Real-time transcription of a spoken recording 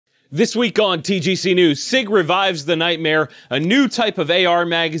This week on TGC News, Sig revives the Nightmare, a new type of AR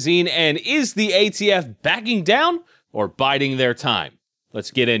magazine, and is the ATF backing down or biding their time?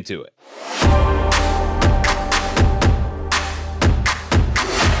 Let's get into it.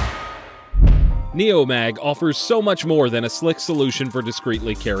 NeoMag offers so much more than a slick solution for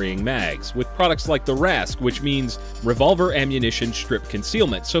discreetly carrying mags, with products like the RASC, which means Revolver Ammunition Strip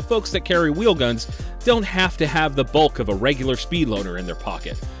Concealment, so folks that carry wheel guns don't have to have the bulk of a regular speed loader in their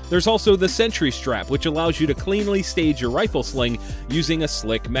pocket. There's also the Sentry Strap, which allows you to cleanly stage your rifle sling using a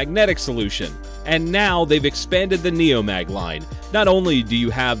slick magnetic solution. And now they've expanded the NeoMag line. Not only do you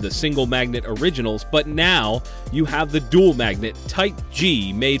have the single magnet originals, but now you have the dual magnet Type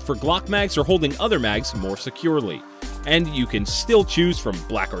G, made for Glock mags or holding other mags more securely. And you can still choose from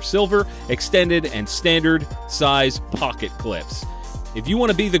black or silver, extended, and standard size pocket clips. If you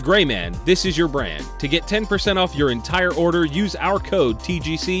want to be the gray man, this is your brand. To get 10% off your entire order, use our code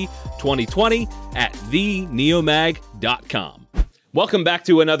TGC2020 at theneomag.com. Welcome back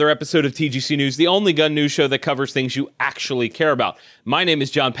to another episode of TGC News, the only gun news show that covers things you actually care about. My name is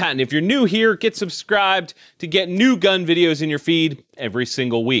Jon Patton. If you're new here, get subscribed to get new gun videos in your feed every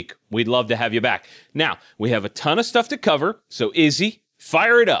single week. We'd love to have you back. Now, we have a ton of stuff to cover, so Izzy,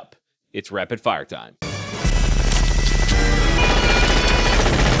 fire it up. It's rapid fire time.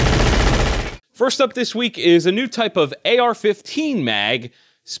 First up this week is a new type of AR-15 mag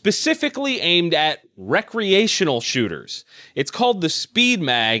specifically aimed at recreational shooters. It's called the Speed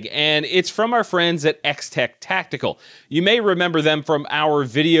Mag, and it's from our friends at X-Tech Tactical. You may remember them from our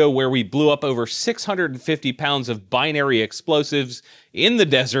video where we blew up over 650 pounds of binary explosives in the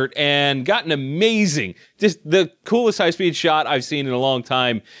desert and got an amazing, just the coolest high-speed shot I've seen in a long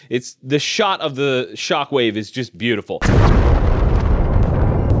time. It's the shot of the shockwave is just beautiful.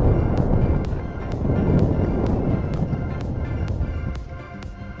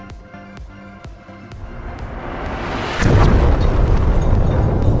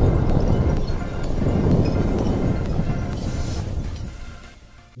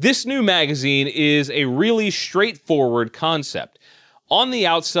 This new magazine is a really straightforward concept. On the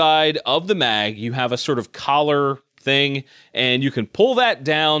outside of the mag, you have a sort of collar thing, and you can pull that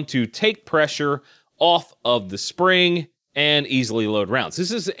down to take pressure off of the spring and easily load rounds.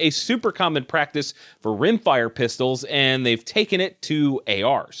 This is a super common practice for rimfire pistols, and they've taken it to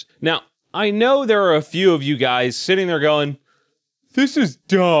ARs. Now, I know there are a few of you guys sitting there going, "This is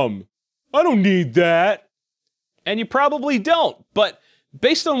dumb. I don't need that." And you probably don't, but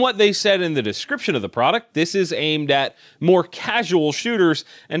based on what they said in the description of the product, this is aimed at more casual shooters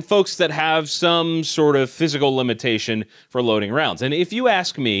and folks that have some sort of physical limitation for loading rounds. And if you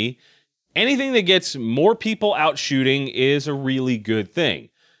ask me, anything that gets more people out shooting is a really good thing.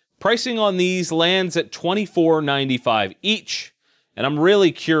 Pricing on these lands at $24.95 each. And I'm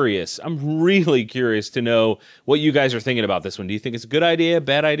really curious to know what you guys are thinking about this one. Do you think it's a good idea,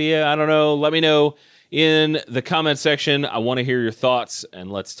 bad idea? I don't know. Let me know in the comment section. I want to hear your thoughts, and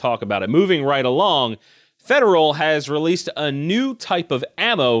let's talk about it. Moving right along, Federal has released a new type of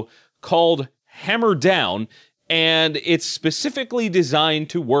ammo called Hammer Down, and it's specifically designed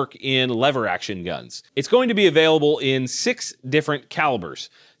to work in lever action guns. It's going to be available in 6 different calibers: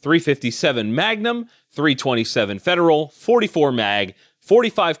 357 Magnum, 327 Federal, 44 Mag,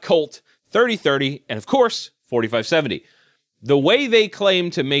 45 Colt, 30-30, and of course, 45-70. The way they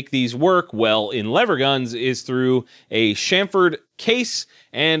claim to make these work well in lever guns is through a chamfered case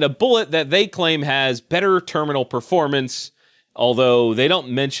and a bullet that they claim has better terminal performance, although they don't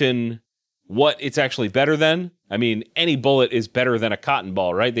mention what it's actually better than. I mean, any bullet is better than a cotton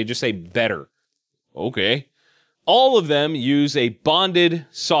ball, right? They just say better. Okay. All of them use a bonded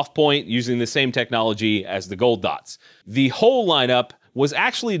soft point using the same technology as the gold dots. The whole lineup was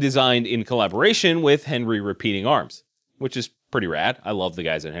actually designed in collaboration with Henry Repeating Arms, which is pretty rad. I love the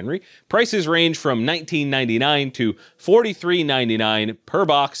guys at Henry. Prices range from $19.99 to $43.99 per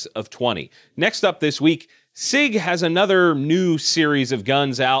box of 20. Next up this week, Sig has another new series of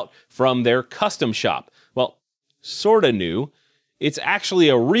guns out from their custom shop. Well, sorta new. It's actually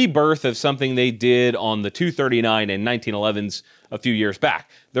a rebirth of something they did on the 239 and 1911s a few years back.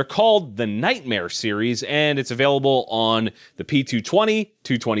 They're called the Nightmare series, and it's available on the P220,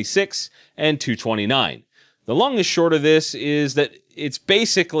 226, and 229. The long and short of this is that it's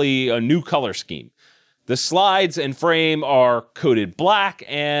basically a new color scheme. The slides and frame are coated black,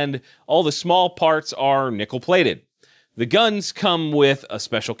 and all the small parts are nickel-plated. The guns come with a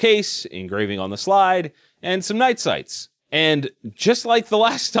special case, engraving on the slide, and some night sights. And just like the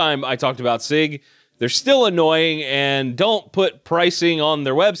last time I talked about Sig, they're still annoying and don't put pricing on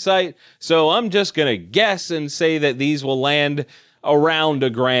their website, so I'm just going to guess and say that these will land around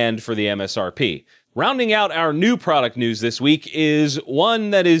 $1,000 for the MSRP. Rounding out our new product news this week is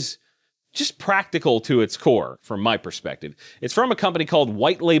one that is just practical to its core, from my perspective. It's from a company called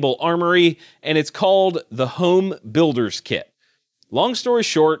White Label Armory, and it's called the Home Builder's Kit. Long story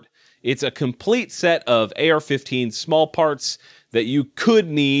short, it's a complete set of AR-15 small parts that you could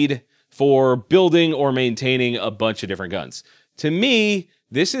need for building or maintaining a bunch of different guns. To me,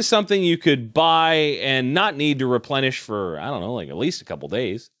 this is something you could buy and not need to replenish for, I don't know, like at least a couple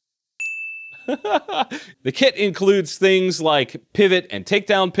days. The kit includes things like pivot and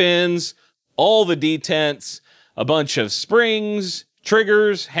takedown pins, all the detents, a bunch of springs,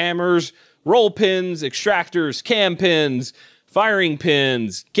 triggers, hammers, roll pins, extractors, cam pins, firing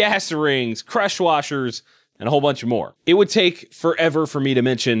pins, gas rings, crush washers, and a whole bunch more. It would take forever for me to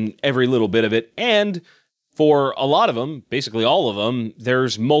mention every little bit of it, and for a lot of them, basically all of them,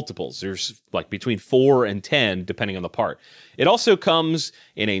 there's multiples. There's like between 4 and 10, depending on the part. It also comes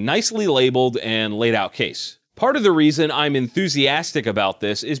in a nicely labeled and laid out case. Part of the reason I'm enthusiastic about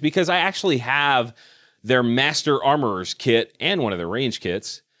this is because I actually have their Master Armorer's kit and one of their range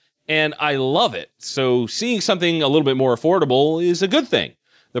kits, and I love it. So seeing something a little bit more affordable is a good thing.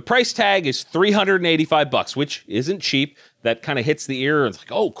 The price tag is $385, which isn't cheap. That kind of hits the ear and it's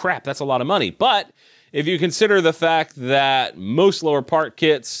like, oh crap, that's a lot of money. But if you consider the fact that most lower part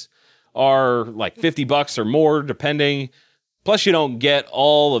kits are like $50 or more, depending, plus you don't get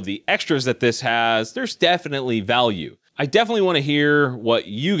all of the extras that this has, there's definitely value. I definitely want to hear what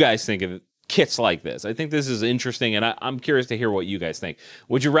you guys think of kits like this. I think this is interesting, and I'm curious to hear what you guys think.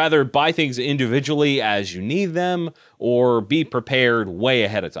 Would you rather buy things individually as you need them, or be prepared way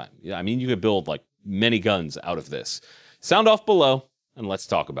ahead of time? I mean, you could build like many guns out of this. Sound off below, and let's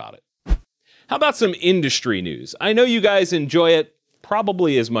talk about it. How about some industry news? I know you guys enjoy it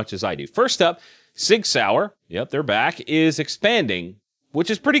probably as much as I do. First up, Sig Sauer, yep, they're back, is expanding, which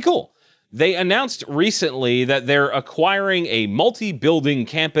is pretty cool. They announced recently that they're acquiring a multi-building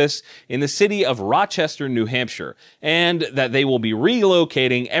campus in the city of Rochester, New Hampshire, and that they will be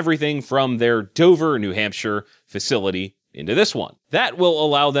relocating everything from their Dover, New Hampshire facility into this one. That will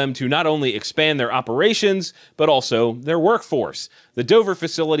allow them to not only expand their operations, but also their workforce. The Dover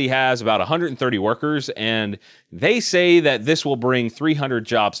facility has about 130 workers, and they say that this will bring 300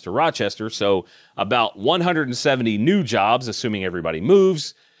 jobs to Rochester, so about 170 new jobs, assuming everybody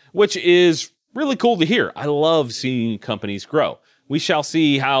moves, which is really cool to hear. I love seeing companies grow. We shall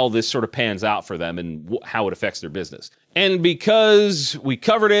see how this sort of pans out for them and how it affects their business. And because we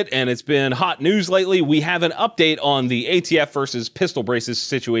covered it and it's been hot news lately, we have an update on the ATF versus pistol braces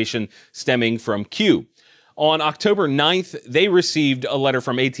situation stemming from Q. On October 9th, they received a letter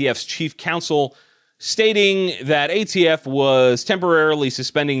from ATF's chief counsel stating that ATF was temporarily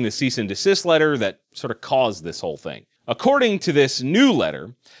suspending the cease and desist letter that sort of caused this whole thing. According to this new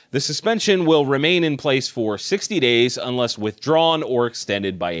letter, the suspension will remain in place for 60 days unless withdrawn or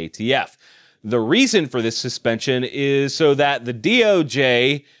extended by ATF. The reason for this suspension is so that the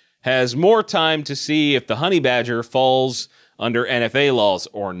DOJ has more time to see if the honey badger falls under NFA laws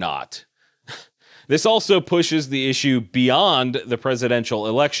or not. This also pushes the issue beyond the presidential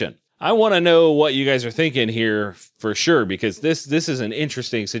election. I want to know what you guys are thinking here for sure, because this is an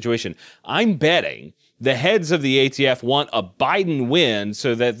interesting situation. I'm betting the heads of the ATF want a Biden win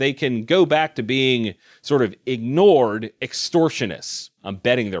so that they can go back to being sort of ignored extortionists. I'm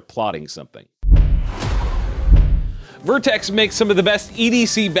betting they're plotting something. Vertex makes some of the best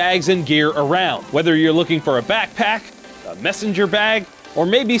EDC bags and gear around. Whether you're looking for a backpack, a messenger bag, or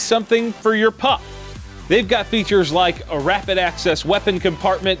maybe something for your pup. They've got features like a rapid access weapon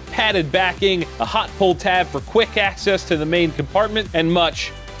compartment, padded backing, a hot pull tab for quick access to the main compartment, and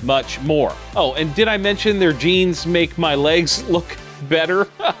much more. Oh, and did I mention their jeans make my legs look better?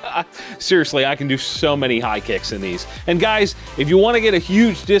 Seriously, I can do so many high kicks in these. And guys, if you want to get a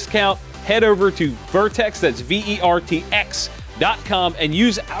huge discount, head over to Vertex, that's VERTX.com, and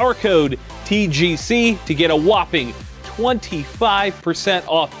use our code TGC to get a whopping 25%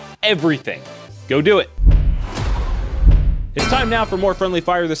 off everything. Go do it. It's time now for More Friendly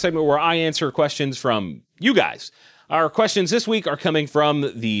Fire, the segment where I answer questions from you guys. Our questions this week are coming from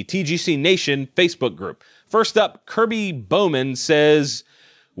the TGC Nation Facebook group. First up, Kirby Bowman says,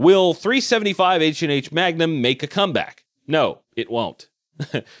 will 375 H&H Magnum make a comeback? No, it won't.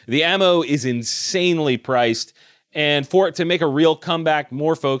 The ammo is insanely priced, and for it to make a real comeback,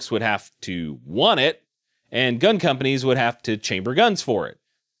 more folks would have to want it, and gun companies would have to chamber guns for it.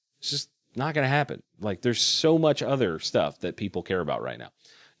 It's just not going to happen. Like, there's so much other stuff that people care about right now.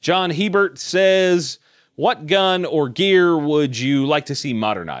 John Hebert says, what gun or gear would you like to see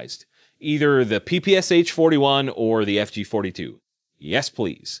modernized? Either the PPSH-41 or the FG-42. Yes,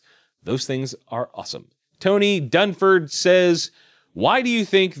 please. Those things are awesome. Tony Dunford says, why do you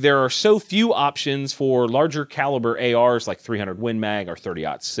think there are so few options for larger caliber ARs like 300 Win Mag or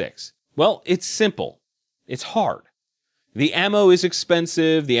 30-06? Well, it's simple. It's hard. The ammo is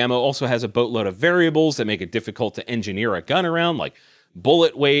expensive. The ammo also has a boatload of variables that make it difficult to engineer a gun around, like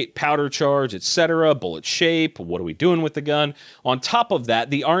bullet weight, powder charge, etc., bullet shape, what are we doing with the gun? On top of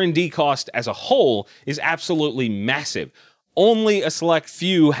that, the R&D cost as a whole is absolutely massive. Only a select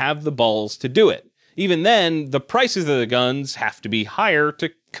few have the balls to do it. Even then, the prices of the guns have to be higher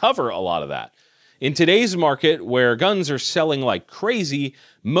to cover a lot of that. In today's market, where guns are selling like crazy,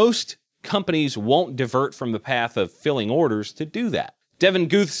 most companies won't divert from the path of filling orders to do that. Devin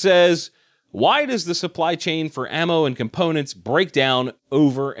Guth says, why does the supply chain for ammo and components break down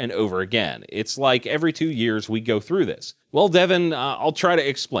over and over again? It's like every 2 years we go through this. Well, Devin, I'll try to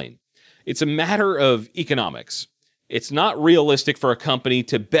explain. It's a matter of economics. It's not realistic for a company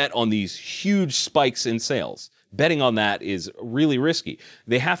to bet on these huge spikes in sales. Betting on that is really risky.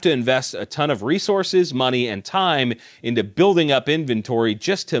 They have to invest a ton of resources, money, and time into building up inventory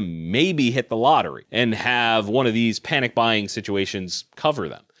just to maybe hit the lottery and have one of these panic buying situations cover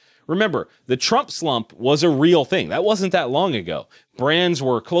them. Remember, the Trump slump was a real thing. That wasn't that long ago. Brands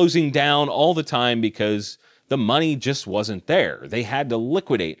were closing down all the time because the money just wasn't there. They had to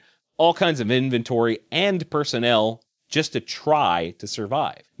liquidate all kinds of inventory and personnel just to try to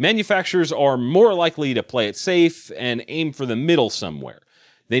survive. Manufacturers are more likely to play it safe and aim for the middle somewhere.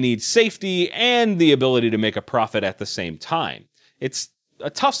 They need safety and the ability to make a profit at the same time. It's a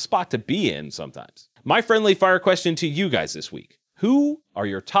tough spot to be in sometimes. My friendly fire question to you guys this week. Who are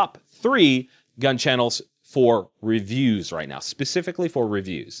your top 3 gun channels for reviews right now, specifically for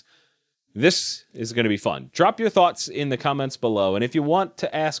reviews? This is going to be fun. Drop your thoughts in the comments below, and if you want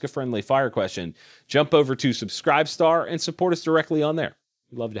to ask a friendly fire question, jump over to Subscribestar and support us directly on there.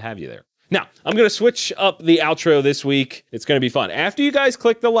 We'd love to have you there. Now, I'm going to switch up the outro this week. It's going to be fun. After you guys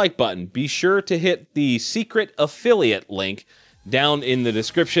click the like button, be sure to hit the secret affiliate link down in the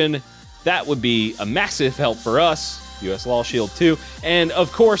description. That would be a massive help for us. US Law Shield 2. And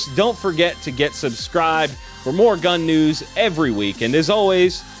of course, don't forget to get subscribed for more gun news every week. And as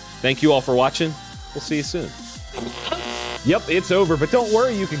always, thank you all for watching. We'll see you soon. Yep, it's over, but don't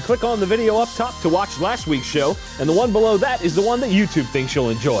worry, you can click on the video up top to watch last week's show, and the one below that is the one that YouTube thinks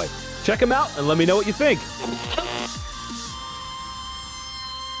you'll enjoy. Check them out and let me know what you think.